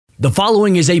The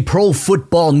following is a Pro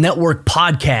Football Network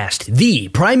podcast, the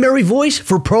primary voice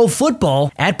for pro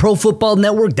football at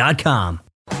profootballnetwork.com.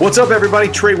 What's up, everybody?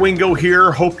 Trey Wingo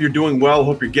here. Hope you're doing well.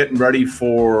 Hope you're getting ready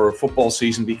for football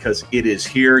season because it is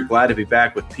here. Glad to be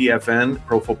back with PFN,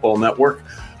 Pro Football Network.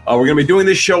 We're going to be doing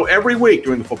this show every week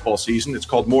during the football season. It's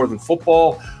called More Than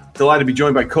Football. Delighted to be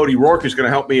joined by Cody Roark, who's going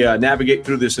to help me navigate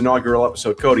through this inaugural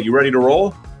episode. Cody, you ready to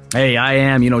roll? Hey, I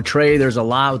am. Trey, there's a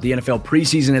lot with the NFL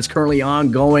preseason that's currently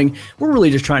ongoing. We're really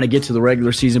just trying to get to the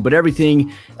regular season, but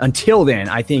everything until then,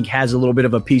 I think, has a little bit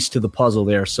of a piece to the puzzle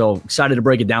there. So excited to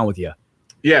break it down with you.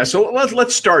 Yeah, so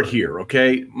let's start here,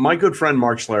 okay? My good friend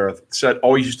Mark Schlereth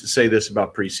always used to say this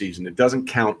about preseason: it doesn't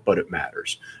count, but it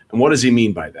matters. And what does he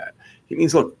mean by that? He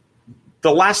means, look,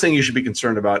 the last thing you should be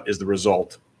concerned about is the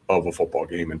result of a football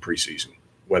game in preseason,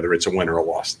 whether it's a win or a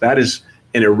loss. That is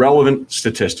an irrelevant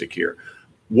statistic here.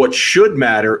 What should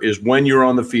matter is when you're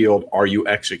on the field, are you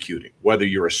executing? Whether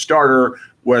you're a starter,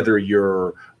 whether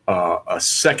you're a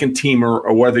second teamer,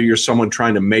 or whether you're someone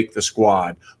trying to make the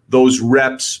squad, those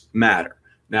reps matter.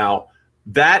 Now,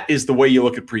 that is the way you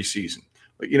look at preseason.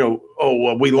 We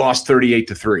lost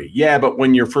 38-3. Yeah, but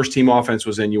when your first team offense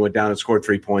was in, you went down and scored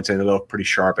 3 points, and it looked pretty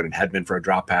sharp, and it had been for a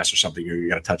drop pass or something, you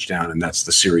got a touchdown, and that's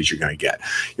the series you're going to get.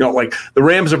 Like the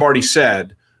Rams have already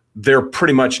said, they're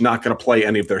pretty much not going to play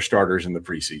any of their starters in the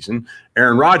preseason.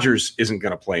 Aaron Rodgers isn't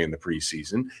going to play in the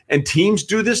preseason. And teams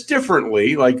do this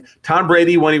differently. Like Tom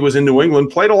Brady, when he was in New England,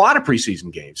 played a lot of preseason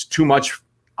games. Too much,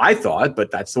 I thought,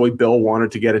 but that's the way Bill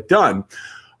wanted to get it done.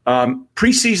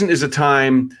 Preseason is a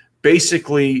time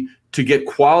basically to get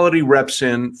quality reps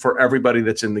in for everybody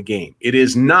that's in the game. It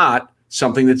is not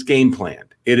something that's game planned.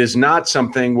 It is not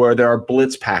something where there are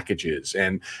blitz packages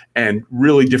and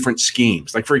really different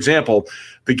schemes. Like, for example,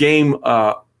 the game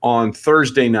on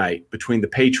Thursday night between the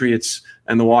Patriots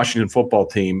and the Washington football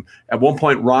team, at one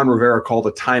point, Ron Rivera called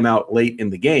a timeout late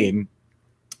in the game,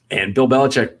 and Bill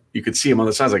Belichick, you could see him on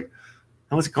the sides like,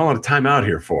 what's he calling a timeout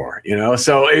here for?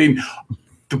 So, I mean,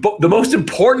 the most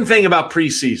important thing about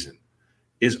preseason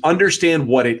is understand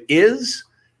what it is,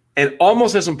 and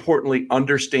almost as importantly,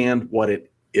 understand what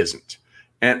it isn't.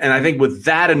 And I think with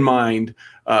that in mind,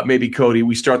 maybe, Cody,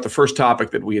 we start the first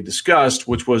topic that we had discussed,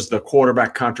 which was the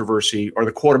quarterback controversy or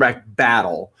the quarterback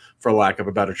battle, for lack of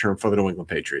a better term, for the New England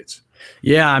Patriots.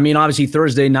 Yeah, I mean, obviously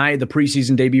Thursday night, the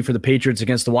preseason debut for the Patriots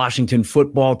against the Washington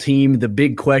football team. The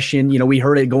big question, we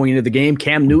heard it going into the game,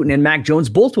 Cam Newton and Mac Jones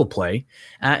both will play.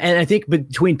 And I think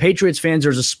between Patriots fans,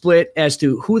 there's a split as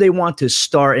to who they want to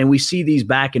start. And we see these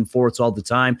back and forths all the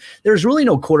time. There's really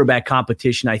no quarterback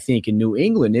competition, I think, in New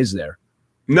England, is there?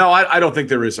 No, I don't think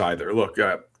there is either. Look,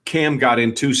 Cam got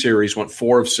in 2 series, went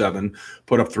 4 of 7,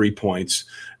 put up 3 points.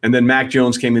 And then Mac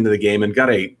Jones came into the game and got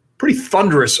a pretty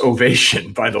thunderous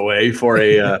ovation, by the way, for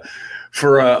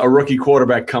a rookie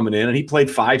quarterback coming in. And he played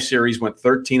 5 series, went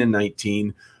 13 and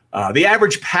 19. The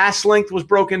average pass length was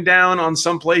broken down on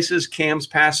some places. Cam's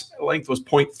pass length was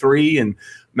 0.3 and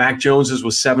Mac Jones's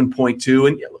was 7.2.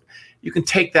 And you can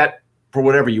take that for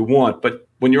whatever you want, but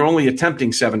when you're only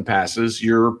attempting 7 passes,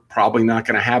 you're probably not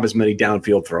going to have as many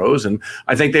downfield throws. And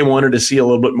I think they wanted to see a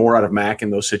little bit more out of Mac in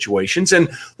those situations. And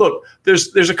look,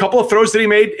 there's a couple of throws that he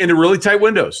made into really tight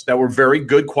windows that were very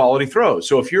good quality throws.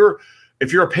 So if you're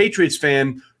a Patriots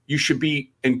fan, you should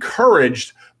be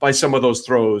encouraged by some of those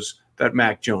throws that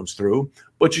Mac Jones threw,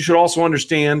 but you should also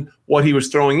understand what he was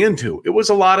throwing into. It was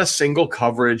a lot of single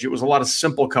coverage. It was a lot of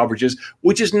simple coverages,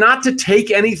 which is not to take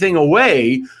anything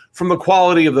away from the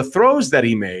quality of the throws that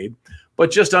he made, but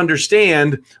just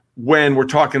understand when we're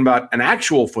talking about an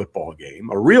actual football game,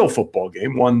 a real football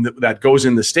game, one that goes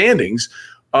in the standings,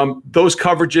 those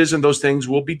coverages and those things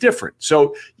will be different.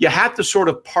 So you have to sort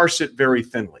of parse it very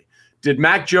thinly. Did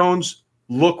Mac Jones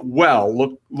look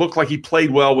like he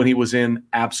played well when he was in?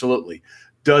 Absolutely.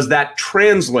 Does that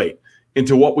translate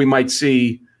into what we might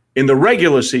see in the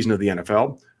regular season of the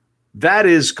NFL? That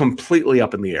is completely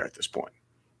up in the air at this point.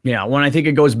 Yeah, well, I think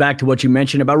it goes back to what you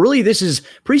mentioned about really this is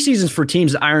preseasons for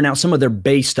teams to iron out some of their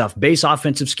base stuff, base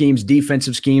offensive schemes,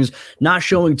 defensive schemes, not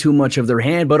showing too much of their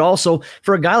hand. But also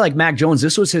for a guy like Mac Jones,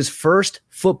 this was his first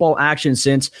football action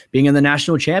since being in the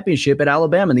national championship at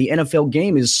Alabama. And the NFL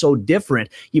game is so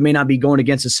different. You may not be going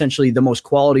against essentially the most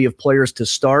quality of players to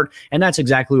start. And that's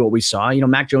exactly what we saw.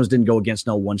 Mac Jones didn't go against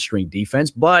no one-string defense,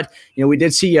 but, we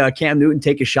did see Cam Newton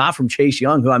take a shot from Chase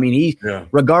Young, who,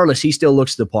 regardless, he still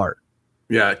looks the part.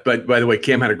 Yeah, but by the way,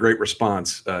 Cam had a great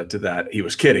response to that. He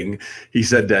was kidding. He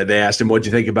said they asked him, "What'd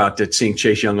you think about seeing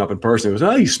Chase Young up in person?" He goes,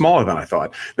 "Oh, he's smaller than I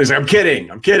thought." He's like, I'm kidding,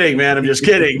 man. I'm just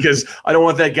kidding because I don't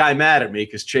want that guy mad at me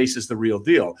because Chase is the real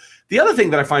deal." The other thing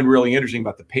that I find really interesting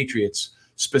about the Patriots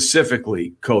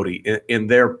specifically, Cody, in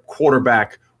their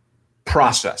quarterback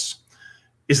process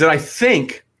is that I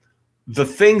think the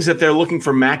things that they're looking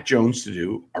for Mac Jones to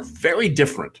do are very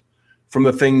different from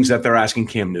the things that they're asking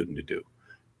Cam Newton to do.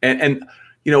 And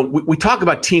we talk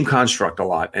about team construct a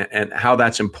lot and how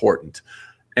that's important.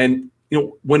 And,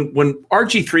 when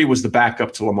RG3 was the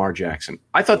backup to Lamar Jackson,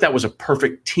 I thought that was a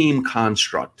perfect team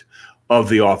construct of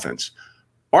the offense.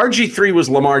 RG3 was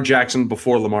Lamar Jackson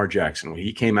before Lamar Jackson.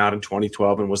 He came out in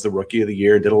 2012 and was the rookie of the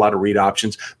year, did a lot of read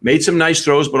options, made some nice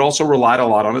throws, but also relied a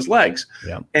lot on his legs.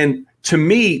 Yeah. And to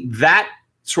me, that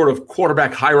sort of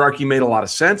quarterback hierarchy made a lot of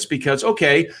sense because,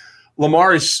 okay,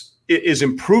 Lamar is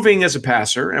improving as a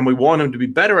passer, and we want him to be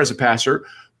better as a passer,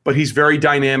 but he's very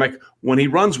dynamic when he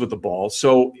runs with the ball.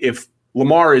 So if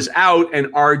Lamar is out and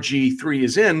RG3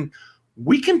 is in,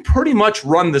 we can pretty much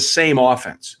run the same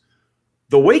offense.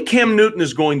 The way Cam Newton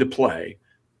is going to play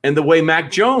and the way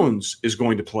Mac Jones is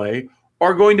going to play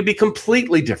are going to be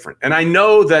completely different. And I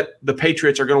know that the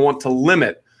Patriots are going to want to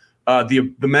limit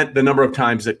the number of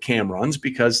times that Cam runs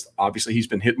because obviously he's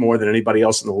been hit more than anybody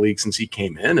else in the league since he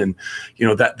came in. And,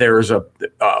 that there is a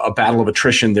battle of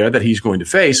attrition there that he's going to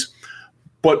face.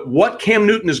 But what Cam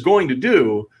Newton is going to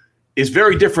do is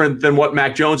very different than what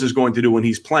Mac Jones is going to do when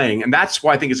he's playing. And that's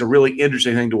why I think it's a really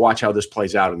interesting thing to watch how this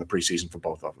plays out in the preseason for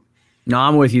both of them. No,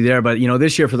 I'm with you there. But,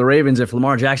 this year for the Ravens, if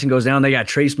Lamar Jackson goes down, they got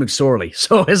Trace McSorley.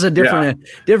 So it's a different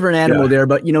animal there.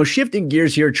 But, shifting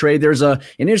gears here, Trey, there's an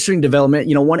interesting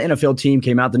development. One NFL team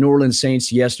came out, the New Orleans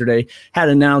Saints yesterday, had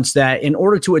announced that in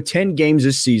order to attend games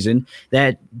this season,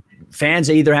 that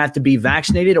fans either have to be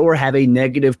vaccinated or have a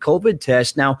negative COVID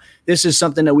test. Now, this is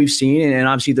something that we've seen, and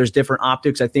obviously there's different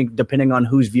optics, I think, depending on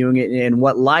who's viewing it and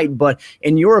what light. But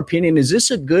in your opinion, is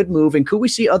this a good move, and could we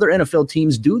see other NFL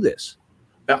teams do this?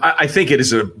 I think it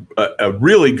is a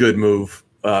really good move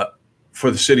for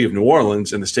the city of New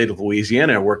Orleans and the state of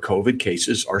Louisiana, where COVID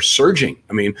cases are surging.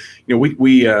 I mean,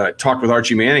 we talked with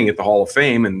Archie Manning at the Hall of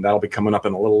Fame, and that'll be coming up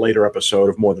in a little later episode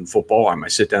of More Than Football. I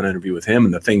might sit down interview with him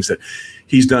and the things that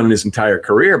he's done in his entire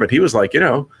career. But he was like,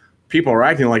 people are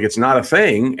acting like it's not a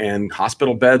thing, and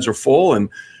hospital beds are full. And,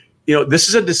 this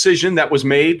is a decision that was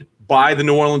made by the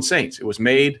New Orleans Saints. It was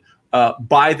made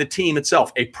by the team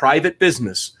itself. A private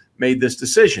business made this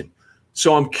decision.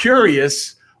 So I'm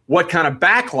curious what kind of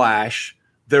backlash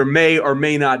there may or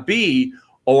may not be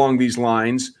along these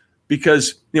lines,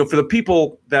 because, for the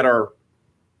people that are,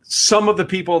 some of the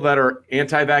people that are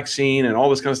anti-vaccine and all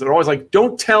this kind of stuff, they're always like,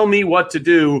 don't tell me what to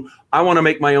do. I want to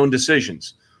make my own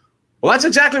decisions. Well, that's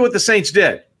exactly what the Saints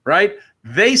did, right?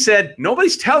 They said,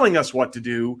 nobody's telling us what to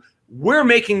do. We're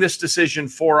making this decision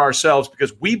for ourselves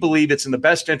because we believe it's in the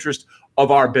best interest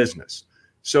of our business.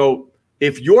 So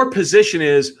if your position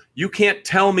is you can't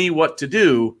tell me what to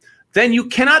do, then you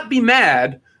cannot be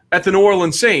mad at the New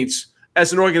Orleans Saints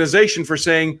as an organization for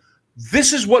saying,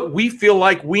 this is what we feel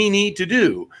like we need to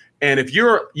do. And if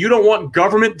you don't want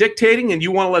government dictating and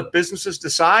you want to let businesses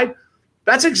decide,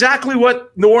 that's exactly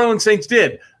what New Orleans Saints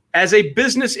did. As a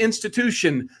business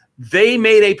institution, they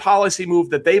made a policy move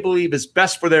that they believe is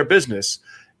best for their business.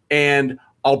 And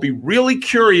I'll be really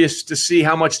curious to see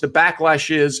how much the backlash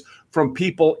is from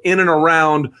people in and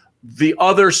around the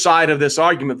other side of this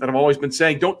argument that I've always been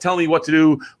saying, don't tell me what to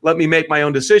do, let me make my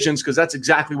own decisions, because that's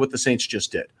exactly what the Saints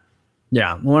just did.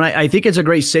 Yeah, well, I think it's a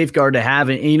great safeguard to have.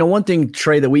 And, one thing,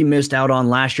 Trey, that we missed out on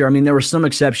last year, I mean, there were some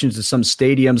exceptions to some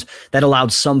stadiums that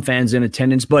allowed some fans in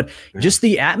attendance, but just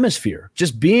the atmosphere,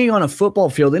 just being on a football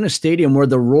field in a stadium where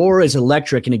the roar is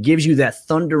electric and it gives you that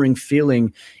thundering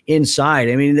feeling inside.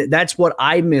 I mean, that's what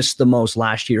I missed the most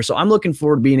last year. So I'm looking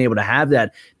forward to being able to have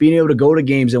that, being able to go to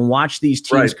games and watch these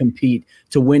teams compete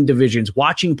to win divisions,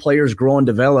 watching players grow and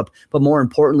develop. But more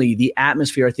importantly, the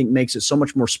atmosphere, I think, makes it so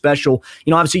much more special.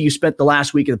 Obviously you spent the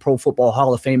last week at the Pro Football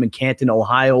Hall of Fame in Canton,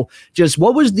 Ohio. Just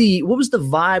what was the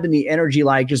vibe and the energy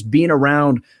like, just being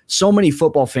around so many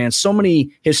football fans, so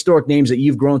many historic names that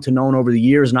you've grown to know over the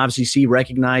years and obviously see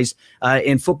recognized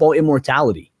in football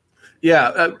immortality?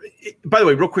 Yeah. By the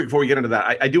way, real quick before we get into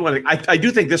that, I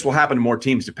do think this will happen to more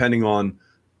teams depending on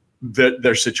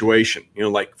their situation.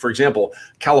 Like, for example,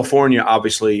 California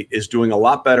obviously is doing a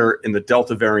lot better in the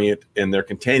Delta variant, and they're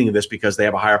containing this because they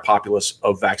have a higher populace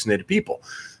of vaccinated people.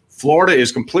 Florida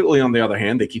is completely on the other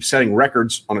hand. They keep setting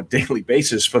records on a daily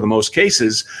basis for the most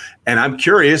cases. And I'm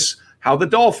curious how the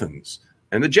Dolphins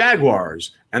and the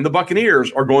Jaguars and the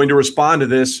Buccaneers are going to respond to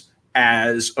this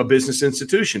as a business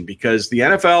institution, because the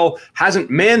NFL hasn't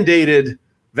mandated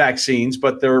vaccines,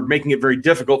 but they're making it very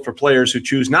difficult for players who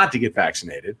choose not to get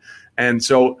vaccinated. And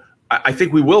so I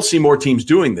think we will see more teams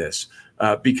doing this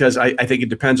because I think it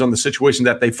depends on the situation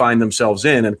that they find themselves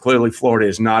in. And clearly Florida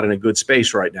is not in a good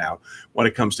space right now when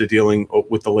it comes to dealing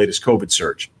with the latest COVID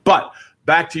surge. But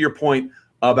back to your point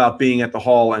about being at the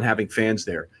Hall and having fans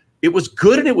there. It was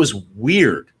good and it was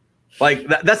weird. Like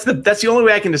that's the only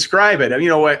way I can describe it.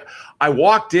 I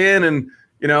walked in and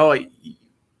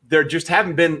there just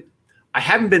haven't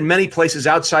been many places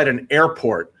outside an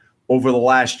airport over the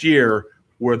last year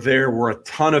where there were a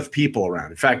ton of people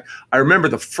around. In fact, I remember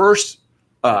the first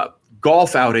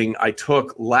golf outing I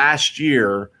took last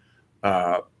year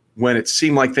when it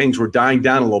seemed like things were dying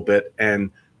down a little bit, and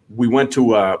we went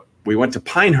to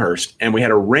Pinehurst, and we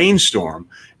had a rainstorm,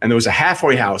 and there was a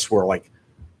halfway house where like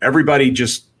everybody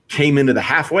just came into the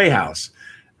halfway house.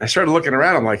 And I started looking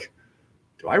around. I'm like,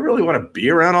 do I really want to be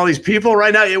around all these people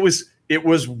right now? It was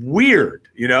weird.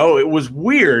 It was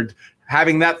weird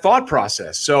having that thought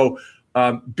process. So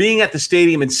being at the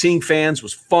stadium and seeing fans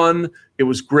was fun. It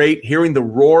was great hearing the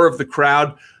roar of the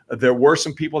crowd. There were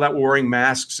some people that were wearing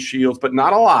masks, shields, but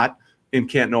not a lot in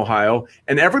Canton, Ohio.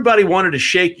 And everybody wanted to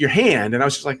shake your hand. And I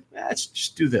was just like, let's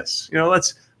just do this.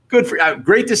 Let's good for you.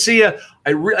 Great to see you.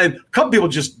 A couple people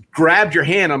just grabbed your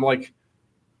hand. I'm like,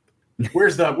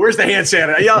 where's the hand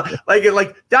sanitizer?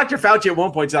 Like Dr. Fauci at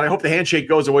one point said, I hope the handshake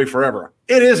goes away forever.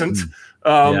 It isn't.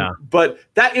 But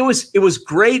it was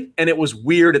great and it was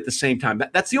weird at the same time.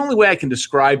 That's the only way I can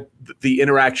describe the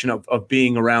interaction of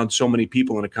being around so many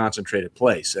people in a concentrated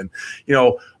place. And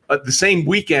the same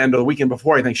weekend or the weekend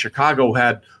before, I think Chicago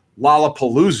had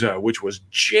Lollapalooza, which was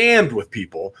jammed with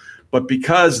people. But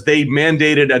because they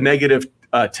mandated a negative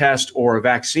test or a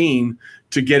vaccine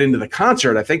to get into the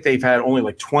concert, I think they've had only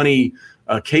like 20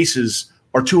 cases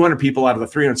or 200 people out of the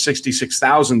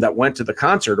 366,000 that went to the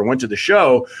concert or went to the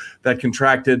show that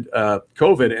contracted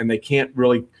COVID, and they can't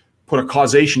really put a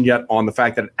causation yet on the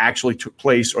fact that it actually took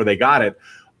place or they got it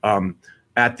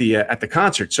at the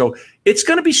concert. So it's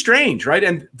going to be strange, right?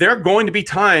 And there are going to be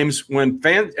times when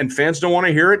fans don't want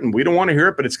to hear it and we don't want to hear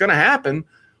it, but it's going to happen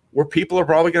where people are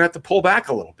probably going to have to pull back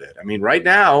a little bit. I mean, right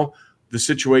now, the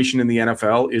situation in the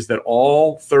NFL is that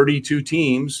all 32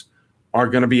 teams are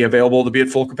going to be available to be at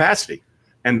full capacity.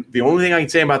 And the only thing I can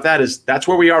say about that is that's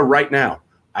where we are right now.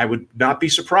 I would not be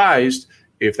surprised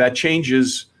if that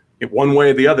changes in one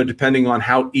way or the other, depending on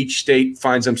how each state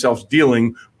finds themselves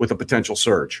dealing with a potential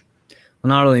surge. Well,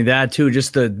 not only that, too,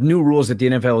 just the new rules that the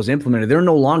NFL has implemented, they're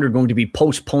no longer going to be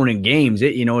postponing games.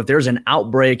 If there's an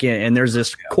outbreak and there's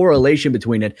this correlation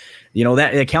between it,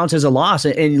 that it counts as a loss.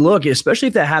 And look, especially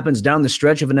if that happens down the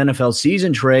stretch of an NFL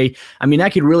season, Trey, I mean,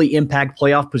 that could really impact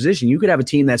playoff position. You could have a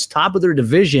team that's top of their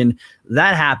division.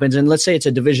 That happens. And let's say it's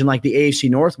a division like the AFC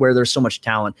North where there's so much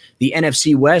talent. The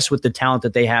NFC West with the talent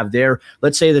that they have there.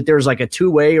 Let's say that there's like a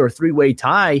 2-way or 3-way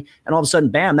tie, and all of a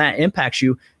sudden, bam, that impacts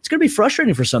you. It's going to be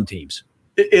frustrating for some teams.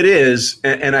 It is,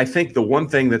 and I think the one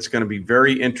thing that's going to be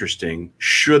very interesting,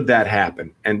 should that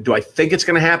happen, and do I think it's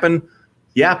going to happen?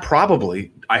 Yeah,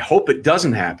 probably. I hope it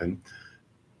doesn't happen.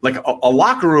 Like a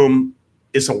locker room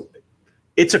is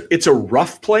it's a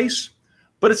rough place,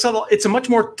 but it's a much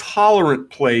more tolerant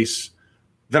place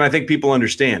than I think people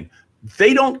understand.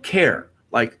 They don't care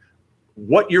like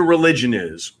what your religion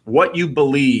is, what you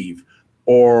believe,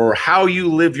 or how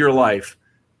you live your life,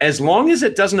 as long as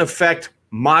it doesn't affect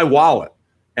my wallet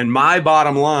and my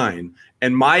bottom line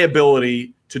and my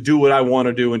ability to do what I want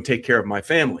to do and take care of my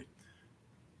family.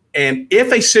 And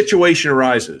if a situation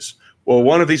arises, well,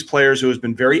 one of these players who has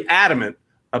been very adamant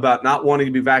about not wanting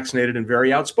to be vaccinated and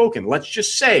very outspoken, let's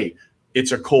just say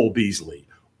it's a Cole Beasley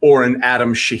or an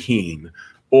Adam Shaheen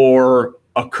or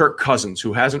a Kirk Cousins,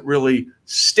 who hasn't really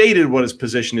stated what his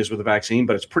position is with the vaccine,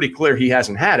 but it's pretty clear he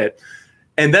hasn't had it.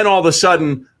 And then all of a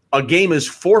sudden a game is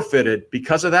forfeited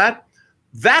because of that.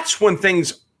 That's when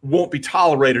things won't be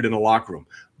tolerated in a locker room.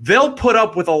 They'll put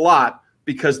up with a lot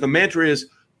because the mantra is,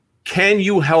 can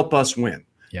you help us win?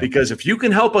 Yep. Because if you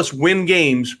can help us win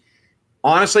games,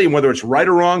 honestly, whether it's right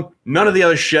or wrong, none of the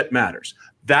other shit matters.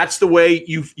 That's the way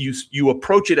you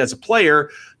approach it as a player,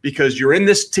 because you're in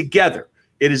this together.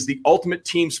 It is the ultimate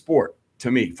team sport. To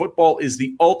me, football is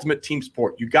the ultimate team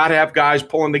sport. You got to have guys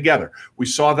pulling together. We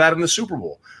saw that in the Super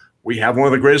Bowl. We have one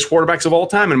of the greatest quarterbacks of all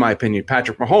time, in my opinion,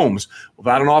 Patrick Mahomes.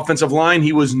 Without an offensive line,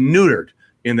 he was neutered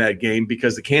in that game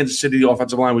because the Kansas City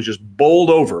offensive line was just bowled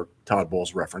over, Todd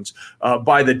Bowles reference,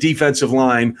 by the defensive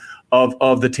line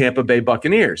of the Tampa Bay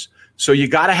Buccaneers. So you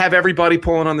got to have everybody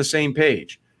pulling on the same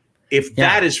page. If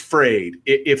that is frayed,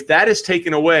 if that is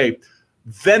taken away,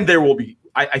 then there will be,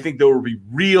 I think there will be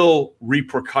real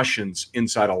repercussions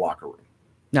inside a locker room.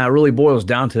 Now, it really boils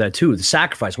down to that, too. The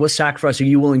sacrifice. What sacrifice are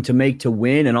you willing to make to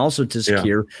win and also to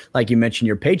secure, like you mentioned,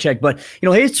 your paycheck? But,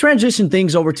 let's transition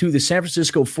things over to the San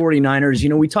Francisco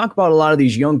 49ers. We talk about a lot of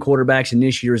these young quarterbacks in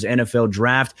this year's NFL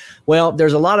draft. Well,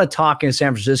 there's a lot of talk in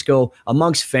San Francisco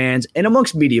amongst fans and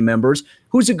amongst media members.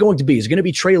 Who's it going to be? Is it going to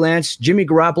be Trey Lance, Jimmy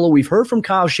Garoppolo? We've heard from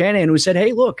Kyle Shanahan who said,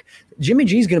 hey, look, Jimmy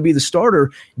G is going to be the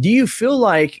starter. Do you feel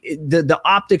like the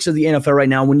optics of the NFL right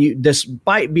now,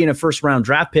 despite being a first-round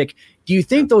draft pick, do you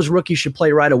think those rookies should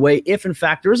play right away if, in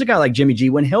fact, there is a guy like Jimmy G,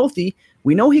 when healthy,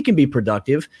 we know he can be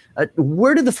productive?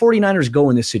 Where do the 49ers go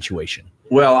in this situation?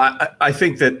 Well, I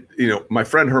think that, my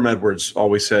friend Herm Edwards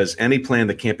always says any plan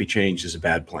that can't be changed is a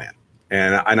bad plan.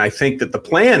 And I think that the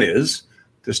plan is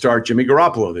to start Jimmy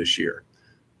Garoppolo this year.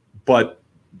 But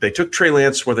they took Trey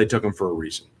Lance where they took him for a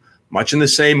reason. Much in the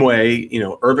same way,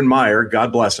 Urban Meyer,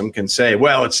 God bless him, can say,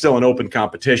 well, it's still an open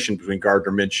competition between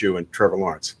Gardner Minshew and Trevor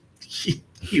Lawrence.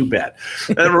 You bet.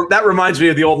 That reminds me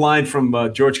of the old line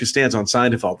from George Costanza on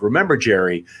Seinfeld. Remember,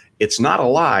 Jerry, it's not a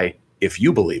lie if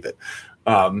you believe it.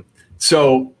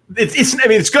 So it's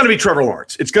going to be Trevor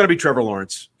Lawrence. It's going to be Trevor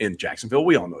Lawrence in Jacksonville.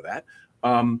 We all know that.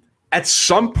 At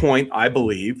some point, I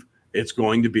believe it's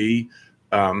going to be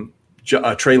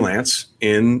Trey Lance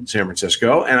in San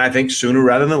Francisco. And I think sooner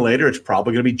rather than later, it's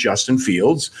probably going to be Justin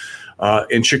Fields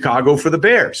in Chicago for the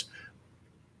Bears.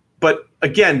 But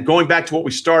again, going back to what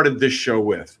we started this show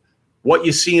with, what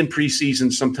you see in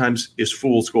preseason sometimes is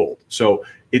fool's gold. So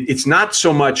it's not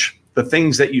so much the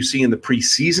things that you see in the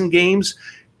preseason games.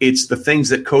 It's the things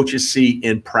that coaches see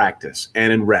in practice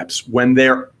and in reps when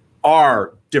there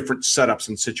are different setups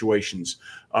and situations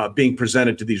being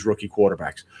presented to these rookie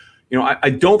quarterbacks. I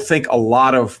don't think a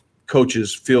lot of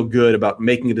coaches feel good about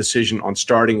making a decision on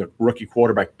starting a rookie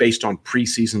quarterback based on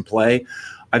preseason play.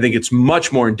 I think it's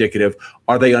much more indicative.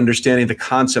 Are they understanding the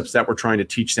concepts that we're trying to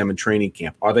teach them in training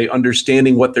camp? Are they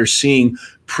understanding what they're seeing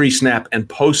pre-snap and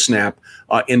post-snap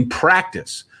in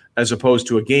practice as opposed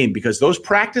to a game? Because those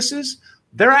practices,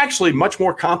 they're actually much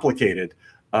more complicated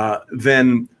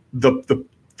than the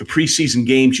preseason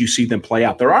games you see them play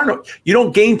out. You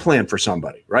don't game plan for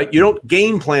somebody, right? You don't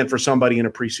game plan for somebody in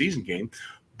a preseason game,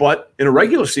 but in a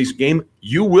regular season game,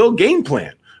 you will game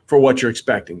plan for what you're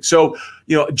expecting. So,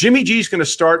 Jimmy G is going to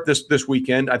start this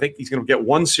weekend. I think he's going to get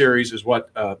one series is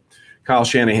what Kyle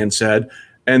Shanahan said.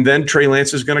 And then Trey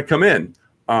Lance is going to come in.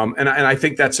 And I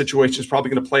think that situation is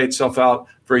probably going to play itself out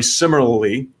very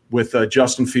similarly with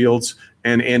Justin Fields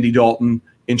and Andy Dalton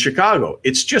in Chicago.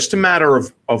 It's just a matter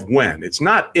of when. It's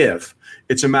not if,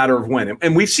 it's a matter of when.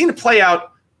 And we've seen it play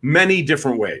out many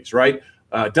different ways, right?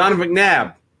 Donovan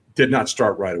McNabb did not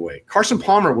start right away. Carson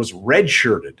Palmer was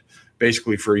redshirted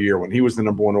basically for a year when he was the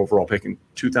number one overall pick in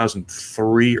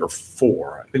 2003 or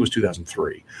 4. I think it was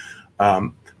 2003.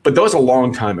 But that was a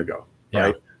long time ago,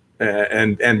 right?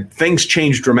 And things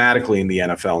change dramatically in the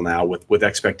NFL now with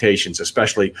expectations,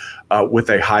 especially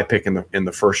with a high pick in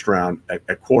the first round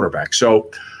at quarterback. So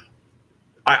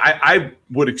I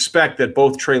would expect that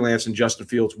both Trey Lance and Justin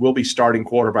Fields will be starting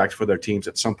quarterbacks for their teams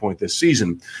at some point this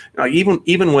season.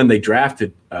 Even when they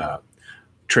drafted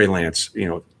Trey Lance,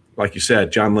 like you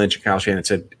said, John Lynch and Kyle Shanahan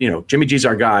said, Jimmy G's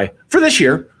our guy for this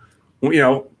year.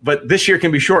 But this year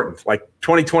can be shortened. Like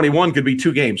 2021 could be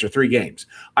 2 games or 3 games.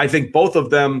 I think both of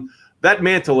them, that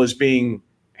mantle is being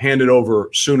handed over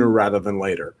sooner rather than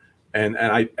later. And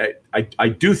I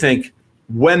do think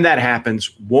when that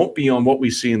happens, won't be on what we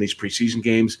see in these preseason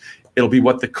games. It'll be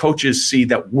what the coaches see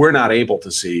that we're not able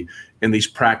to see in these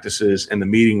practices and the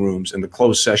meeting rooms and the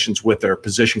closed sessions with their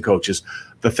position coaches,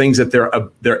 the things that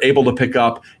they're able to pick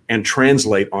up and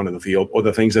translate onto the field, or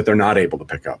the things that they're not able to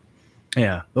pick up.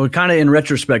 Yeah. Well, kind of in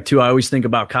retrospect, too, I always think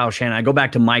about Kyle Shanahan. I go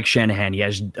back to Mike Shanahan. He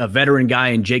has a veteran guy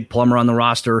and Jake Plummer on the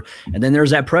roster. And then there's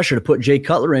that pressure to put Jay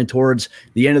Cutler in towards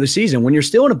the end of the season. When you're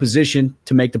still in a position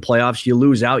to make the playoffs, you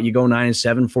lose out. You go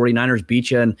 9-7, 49ers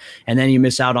beat you, and then you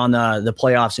miss out on the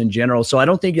playoffs in general. So I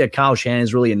don't think that Kyle Shanahan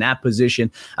is really in that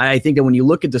position. I think that when you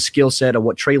look at the skill set of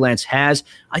what Trey Lance has,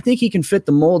 I think he can fit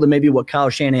the mold of maybe what Kyle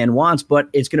Shanahan wants, but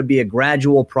it's going to be a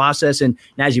gradual process. And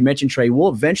as you mentioned, Trey, we'll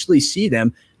eventually see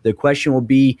them. The question will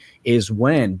be is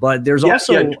when. But there's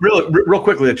also real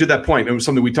quickly to that point, it was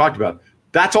something we talked about.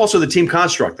 That's also the team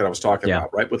construct that I was talking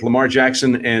about, right? With Lamar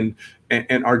Jackson and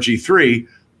RG3,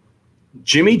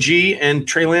 Jimmy G and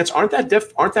Trey Lance aren't that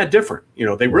different.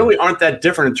 They really aren't that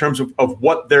different in terms of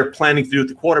what they're planning to do at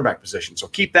the quarterback position. So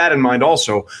keep that in mind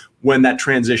also when that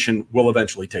transition will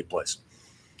eventually take place.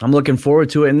 I'm looking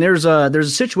forward to it. And there's a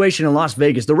situation in Las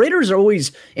Vegas. The Raiders are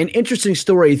always an interesting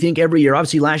story, I think, every year.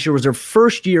 Obviously, last year was their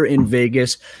first year in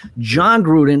Vegas. Jon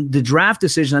Gruden, the draft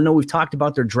decision. I know we've talked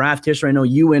about their draft history. I know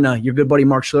you and your good buddy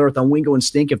Mark Schlereth on Wingo and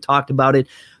Stink have talked about it.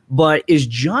 But is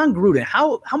Jon Gruden,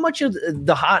 how much of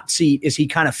the hot seat is he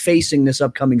kind of facing this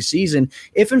upcoming season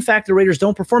if, in fact, the Raiders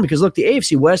don't perform? Because, look, the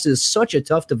AFC West is such a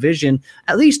tough division,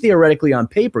 at least theoretically on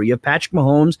paper. You have Patrick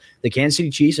Mahomes, the Kansas City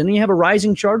Chiefs, and then you have a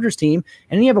rising Chargers team,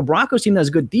 and then you have a Broncos team that has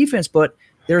good defense, but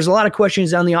there's a lot of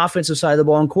questions on the offensive side of the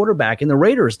ball and quarterback. And the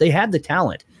Raiders, they have the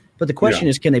talent. But the question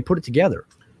is, can they put it together?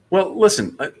 Well,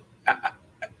 listen,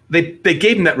 they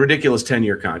gave him that ridiculous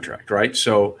 10-year contract, right?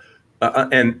 So,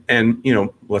 and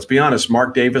let's be honest,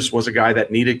 Mark Davis was a guy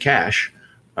that needed cash.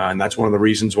 And that's one of the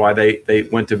reasons why they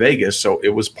went to Vegas. So it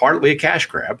was partly a cash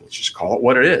grab. Let's just call it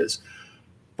what it is.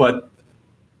 But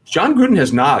Jon Gruden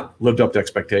has not lived up to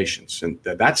expectations. And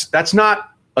that's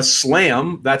not a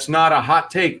slam. That's not a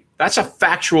hot take. That's a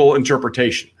factual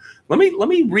interpretation. Let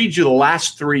me read you the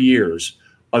last 3 years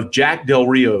of Jack Del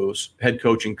Rio's head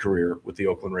coaching career with the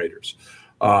Oakland Raiders.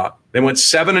 They went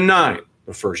 7-9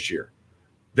 the first year.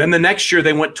 Then the next year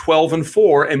they went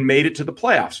 12-4 and made it to the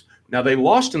playoffs. Now, they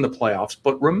lost in the playoffs,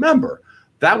 but remember,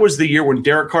 that was the year when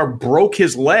Derek Carr broke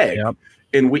his leg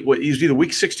in he was either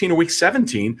week 16 or week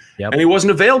 17, and he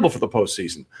wasn't available for the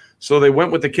postseason. So they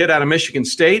went with the kid out of Michigan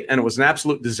State, and it was an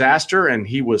absolute disaster, and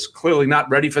he was clearly not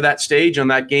ready for that stage on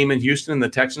that game in Houston, and the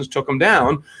Texans took him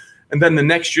down. And then the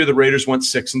next year, the Raiders went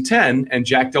 6-10, and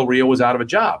Jack Del Rio was out of a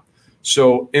job.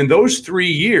 So in those 3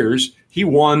 years, he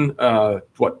won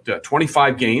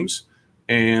 25 games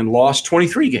and lost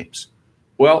 23 games.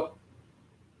 Well,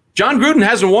 Jon Gruden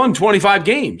hasn't won 25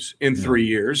 games in 3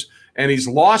 years, and he's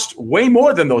lost way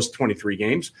more than those 23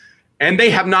 games, and they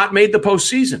have not made the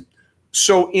postseason.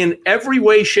 So in every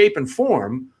way, shape, and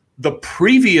form, the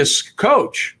previous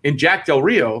coach in Jack Del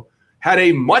Rio had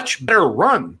a much better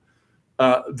run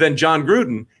than Jon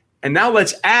Gruden. And now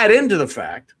let's add into the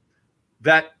fact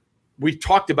that we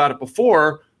talked about it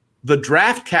before, the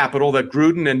draft capital that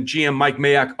Gruden and GM Mike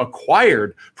Mayock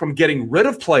acquired from getting rid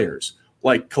of players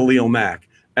like Khalil Mack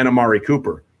and Amari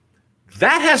Cooper.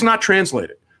 That has not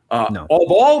translated. No.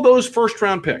 Of all those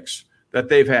first-round picks that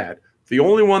they've had, the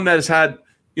only one that has had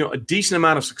a decent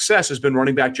amount of success has been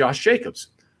running back Josh Jacobs.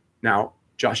 Now,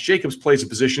 Josh Jacobs plays a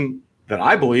position that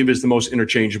I believe is the most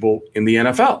interchangeable in the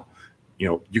NFL.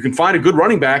 You can find a good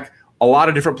running back a lot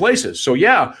of different places. So,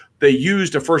 yeah, they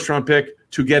used a first-round pick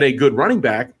to get a good running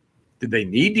back. Did they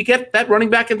need to get that running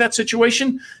back in that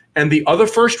situation? And the other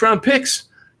first-round picks,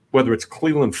 whether it's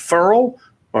Cleveland Ferrell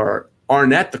or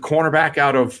Arnett, the cornerback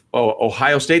out of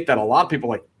Ohio State, that a lot of people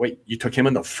are like, wait, you took him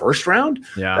in the first round?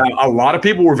 Yeah. A lot of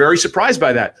people were very surprised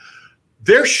by that.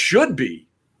 There should be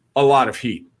a lot of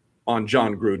heat on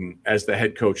Jon Gruden as the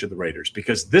head coach of the Raiders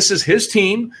because this is his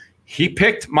team. He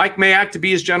picked Mike Mayock to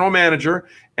be his general manager,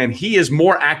 and he is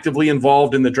more actively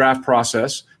involved in the draft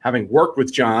process, having worked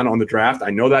with Jon on the draft.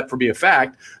 I know that for be a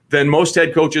fact, than most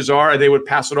head coaches are. They would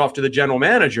pass it off to the general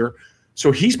manager.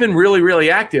 So he's been really, really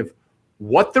active.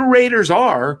 What the Raiders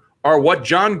are what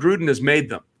Jon Gruden has made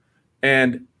them.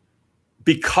 And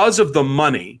because of the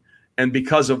money and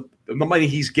because of the money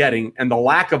he's getting and the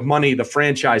lack of money the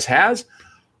franchise has,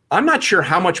 I'm not sure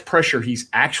how much pressure he's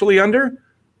actually under,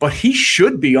 but he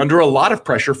should be under a lot of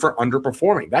pressure for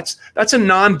underperforming. That's a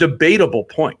non-debatable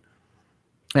point.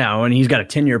 Yeah, and he's got a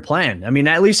 10-year plan. I mean,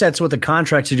 at least that's what the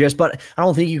contract suggests, but I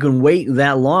don't think you can wait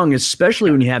that long, especially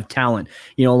when you have talent,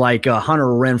 like Hunter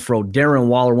Renfrow, Darren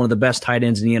Waller, one of the best tight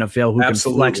ends in the NFL who can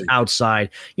flex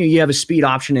outside. You have a speed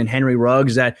option in Henry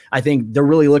Ruggs that I think they're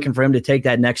really looking for him to take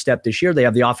that next step this year. They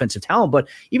have the offensive talent, but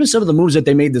even some of the moves that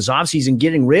they made this offseason,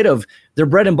 getting rid of their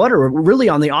bread and butter really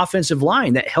on the offensive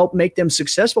line that helped make them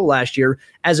successful last year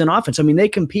as an offense. I mean, they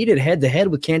competed head-to-head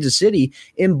with Kansas City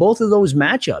in both of those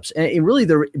matchups. And really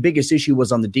their biggest issue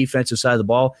was on the defensive side of the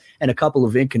ball and a couple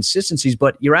of inconsistencies.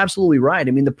 But you're absolutely right.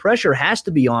 I mean, the pressure has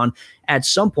to be on at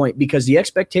some point because the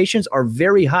expectations are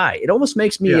very high. It almost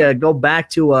makes me go back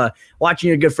to watching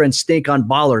your good friend Stink on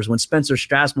Ballers when Spencer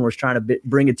Strasburg was trying to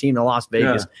bring a team to Las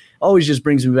Vegas. Always just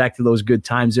brings me back to those good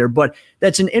times there. But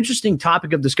that's an interesting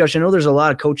topic of discussion. I know there's a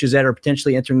lot of coaches that are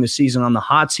potentially entering the season on the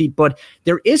hot seat, but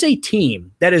there is a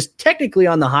team that is technically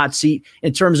on the hot seat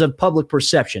in terms of public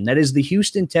perception. That is the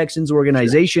Houston Texans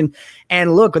organization. Sure.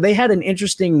 And look, they had an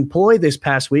interesting ploy this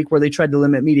past week where they tried to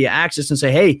limit media access and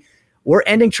say, hey, we're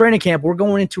ending training camp. We're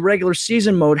going into regular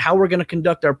season mode. How we're going to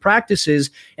conduct our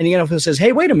practices. And the NFL says,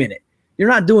 hey, wait a minute. You're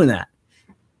not doing that.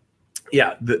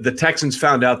 Yeah, the Texans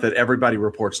found out that everybody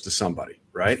reports to somebody,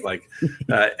 right? Like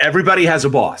everybody has a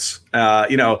boss. I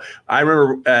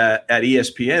remember at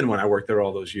ESPN when I worked there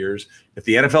all those years, if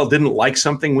the NFL didn't like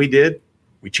something we did,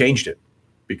 we changed it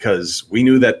because we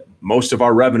knew that most of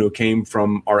our revenue came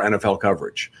from our NFL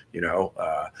coverage.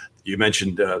 You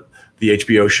mentioned the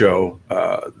HBO show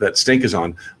that Stink is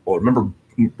on. Well, remember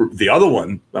the other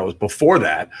one that was before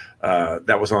that,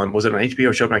 that was on, was it an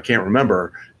HBO show? I can't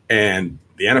remember. And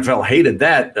the NFL hated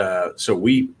that. So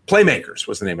Playmakers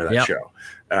was the name of that show.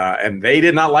 And they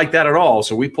did not like that at all.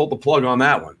 So we pulled the plug on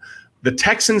that one. The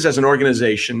Texans as an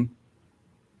organization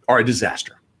are a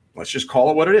disaster. Let's just call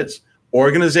it what it is.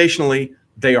 Organizationally,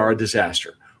 they are a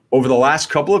disaster. Over the last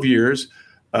couple of years,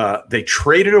 they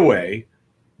traded away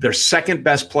their second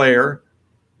best player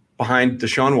behind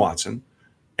Deshaun Watson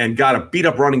and got a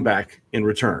beat-up running back in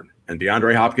return. And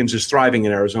DeAndre Hopkins is thriving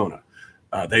in Arizona.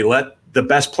 They let the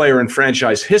best player in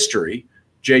franchise history,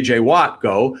 J.J. Watt,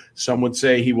 go. Some would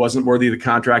say he wasn't worthy of the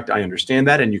contract. I understand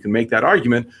that, and you can make that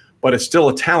argument, but it's still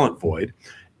a talent void.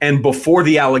 And before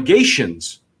the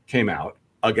allegations came out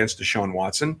against Deshaun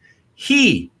Watson,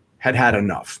 he had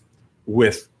enough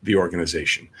with the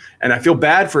organization. And I feel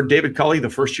bad for David Culley, the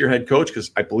first-year head coach,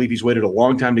 because I believe he's waited a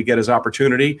long time to get his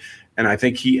opportunity, and I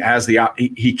think he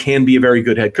can be a very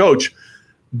good head coach.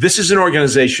 This is an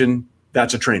organization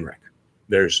that's a train wreck.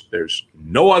 There's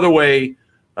no other way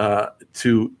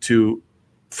to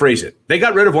phrase it. They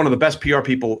got rid of one of the best PR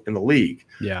people in the league.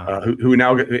 Yeah.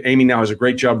 Amy now has a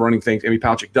great job running things. Amy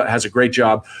Palchik has a great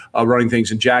job running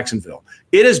things in Jacksonville.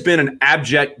 It has been an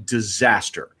abject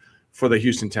disaster for the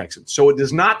Houston Texans. So it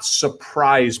does not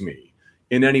surprise me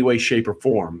in any way, shape, or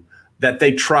form that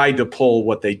they tried to pull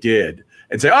what they did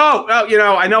and say,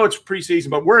 I know it's preseason,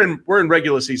 but we're in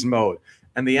regular season mode.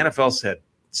 And the NFL said,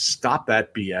 stop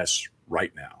that BS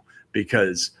right now,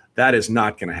 because that is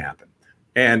not going to happen.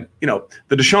 And,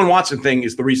 the Deshaun Watson thing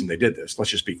is the reason they did this.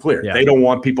 Let's just be clear. Yeah. They don't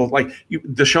want people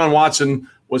Deshaun Watson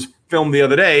was filmed the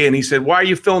other day, and he said, why are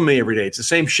you filming me every day? It's the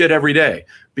same shit every day.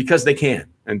 Because they can,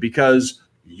 and because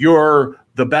you're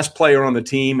the best player on the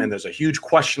team, and there's a huge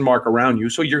question mark around you.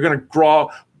 So you're going to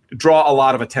draw a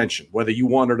lot of attention, whether you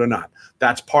want it or not.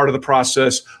 That's part of the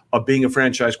process of being a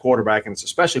franchise quarterback, and it's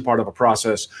especially part of a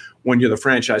process when you're the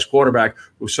franchise quarterback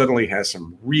who suddenly has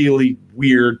some really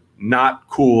weird, not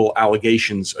cool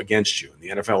allegations against you. And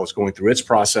the NFL is going through its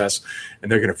process,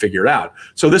 and they're going to figure it out.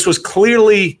 So this was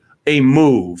clearly a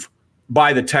move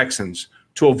by the Texans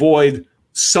to avoid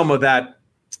some of that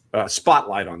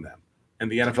spotlight on them.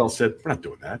 And the NFL said, we're not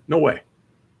doing that. No way.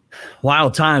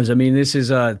 Wild times. I mean, this is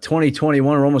 2021.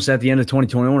 We're almost at the end of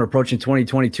 2021. We're approaching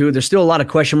 2022. There's still a lot of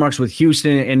question marks with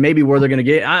Houston and maybe where they're going to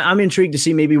get. I'm intrigued to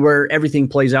see maybe where everything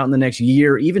plays out in the next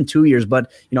year, even 2 years.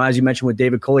 But, as you mentioned with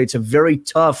David Culley, it's a very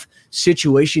tough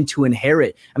situation to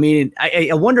inherit. I mean,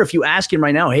 I wonder if you ask him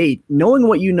right now, hey, knowing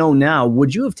what you know now,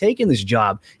 would you have taken this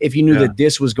job if you knew that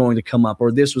this was going to come up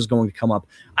or this was going to come up?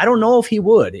 I don't know if he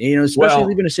would, especially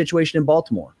leaving a situation in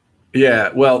Baltimore. Yeah,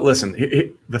 well, listen,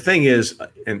 the thing is,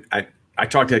 and I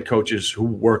talked to head coaches who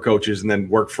were coaches and then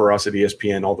worked for us at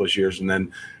ESPN all those years and then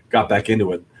got back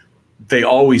into it. They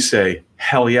always say,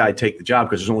 hell yeah, I'd take the job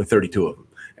because there's only 32 of them.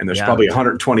 And there's probably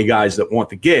 120 guys that want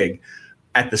the gig.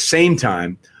 At the same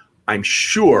time, I'm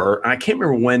sure, and I can't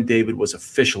remember when David was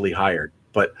officially hired,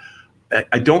 but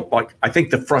I think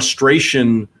the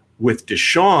frustration with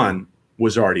Deshaun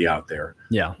was already out there.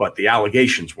 Yeah. But the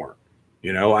allegations weren't.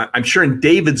 I'm sure in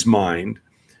David's mind,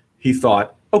 he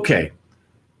thought, okay,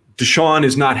 Deshaun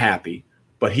is not happy,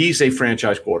 but he's a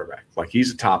franchise quarterback.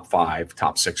 He's a top 5,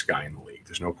 top 6 guy in the league.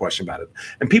 There's no question about it.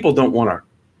 And people don't want to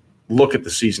look at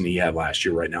the season he had last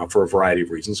year right now for a variety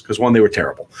of reasons, because one, they were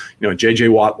terrible. J.J.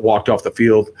 Watt walked off the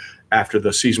field after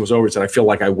the season was over and said, I feel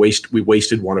like we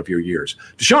wasted one of your years.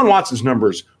 Deshaun Watson's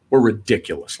numbers were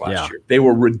ridiculous last year. They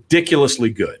were ridiculously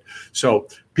good. So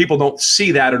people don't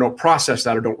see that or don't process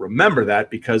that or don't remember that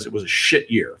because it was a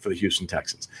shit year for the Houston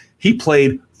Texans. He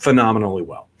played phenomenally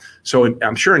well. So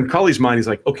I'm sure in Culley's mind, he's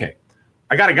like, okay,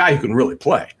 I got a guy who can really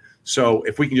play. So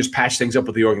if we can just patch things up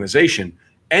with the organization,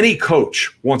 any coach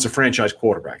wants a franchise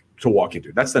quarterback to walk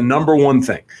into. That's the number one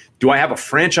thing. Do I have a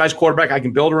franchise quarterback I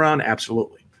can build around?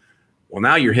 Absolutely. Well,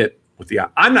 now you're hit with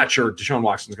I'm not sure Deshaun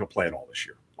Watson's going to play at all this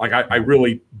year. I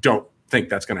really don't think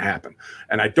that's going to happen.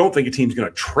 And I don't think a team's going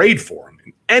to trade for him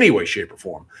in any way, shape, or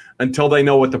form until they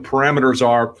know what the parameters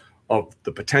are of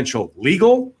the potential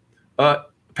legal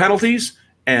penalties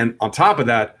and, on top of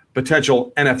that,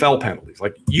 potential NFL penalties.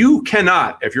 You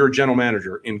cannot, if you're a general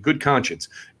manager, in good conscience,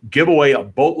 give away a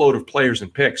boatload of players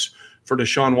and picks for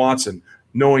Deshaun Watson,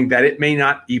 knowing that it may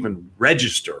not even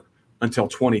register until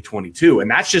 2022. And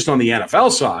that's just on the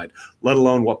NFL side, let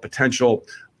alone what potential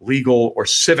legal or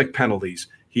civic penalties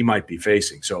he might be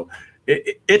facing. So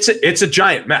it's a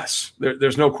giant mess.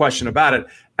 There's no question about it.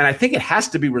 And I think it has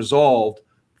to be resolved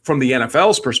from the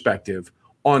NFL's perspective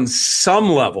on some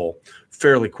level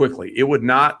fairly quickly. It would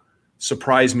not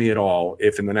surprise me at all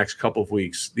if in the next couple of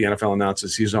weeks the NFL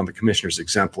announces he's on the commissioner's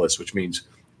exempt list, which means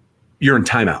you're in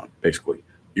timeout, basically.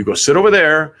 You go sit over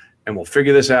there and we'll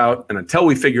figure this out. And until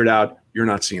we figure it out, you're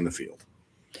not seeing the field.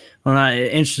 Well,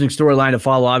 interesting storyline to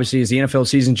follow, obviously, is the NFL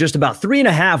season just about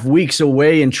 3.5 weeks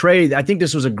away. And Trey, I think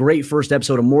this was a great first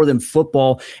episode of More Than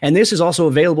Football. And this is also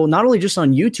available not only just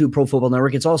on YouTube Pro Football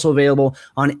Network, it's also available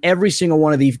on every single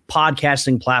one of the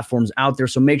podcasting platforms out there.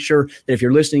 So make sure that if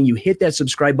you're listening, you hit that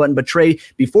subscribe button. But Trey,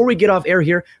 before we get off air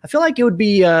here, I feel like it would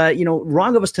be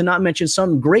wrong of us to not mention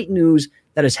some great news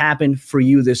that has happened for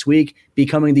you this week,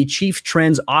 becoming the Chief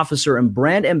Trends Officer and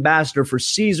Brand Ambassador for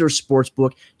Caesars Sportsbook.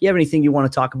 Do you have anything you want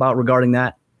to talk about regarding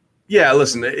that? Yeah,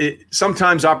 listen,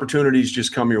 sometimes opportunities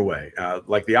just come your way.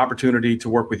 Like the opportunity to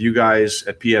work with you guys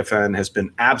at PFN has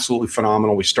been absolutely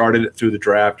phenomenal. We started it through the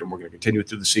draft, and we're going to continue it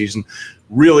through the season.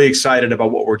 Really excited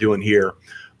about what we're doing here.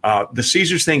 The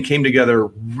Caesars thing came together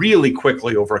really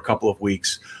quickly over a couple of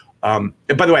weeks. And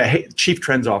by the way, I hate Chief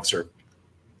Trends Officer.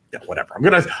 Yeah, whatever.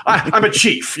 I'm a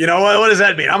chief. You know, what does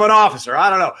that mean? I'm an officer. I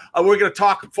don't know. We're going to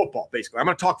talk football, basically. I'm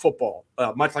going to talk football,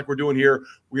 much like we're doing here.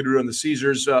 We're going to do it on the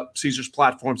Caesars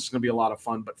platforms. It's going to be a lot of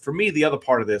fun. But for me, the other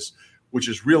part of this, which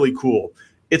is really cool,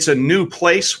 it's a new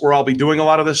place where I'll be doing a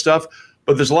lot of this stuff.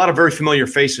 But there's a lot of very familiar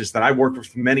faces that I worked with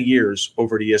for many years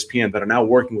over at ESPN that are now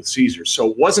working with Caesars.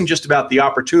 So it wasn't just about the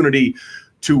opportunity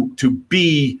to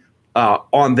be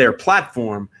on their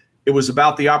platform. It was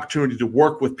about the opportunity to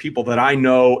work with people that I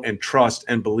know and trust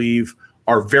and believe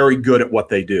are very good at what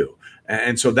they do.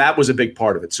 And so that was a big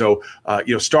part of it. So,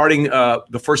 starting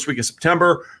the first week of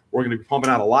September, we're going to be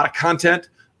pumping out a lot of content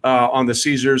on the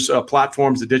Caesars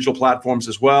platforms, the digital platforms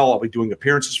as well. I'll be doing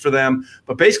appearances for them,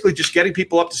 but basically just getting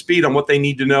people up to speed on what they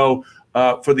need to know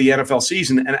for the NFL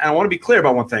season. And I want to be clear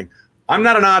about one thing. I'm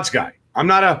not an odds guy. I'm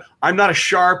not a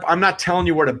sharp. I'm not telling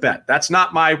you where to bet. That's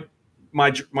not my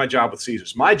job with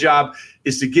Caesars. My job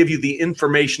is to give you the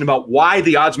information about why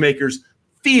the odds makers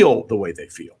feel the way they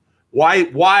feel. Why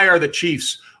are the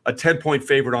Chiefs a 10-point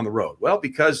favorite on the road? Well,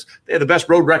 because they had the best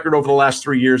road record over the last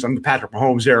 3 years on the Patrick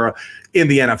Mahomes era in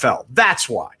the NFL. That's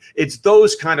why. It's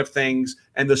those kind of things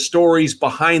and the stories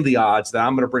behind the odds that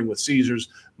I'm going to bring with Caesars,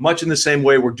 much in the same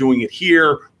way we're doing it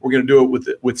here. We're going to do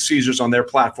it with Caesars on their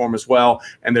platform as well.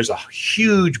 And there's a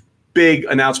huge big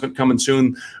announcement coming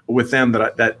soon with them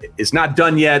that is not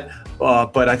done yet,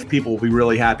 but I think people will be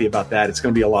really happy about that. It's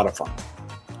going to be a lot of fun.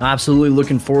 Absolutely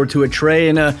looking forward to it, Trey.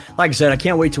 And like I said, I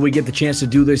can't wait till we get the chance to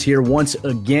do this here once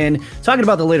again. Talking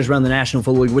about the latest around the National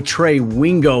Football League with Trey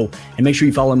Wingo. And make sure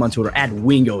you follow him on Twitter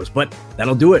 @Wingos. But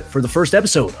that'll do it for the first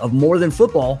episode of More Than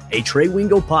Football, a Trey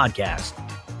Wingo podcast.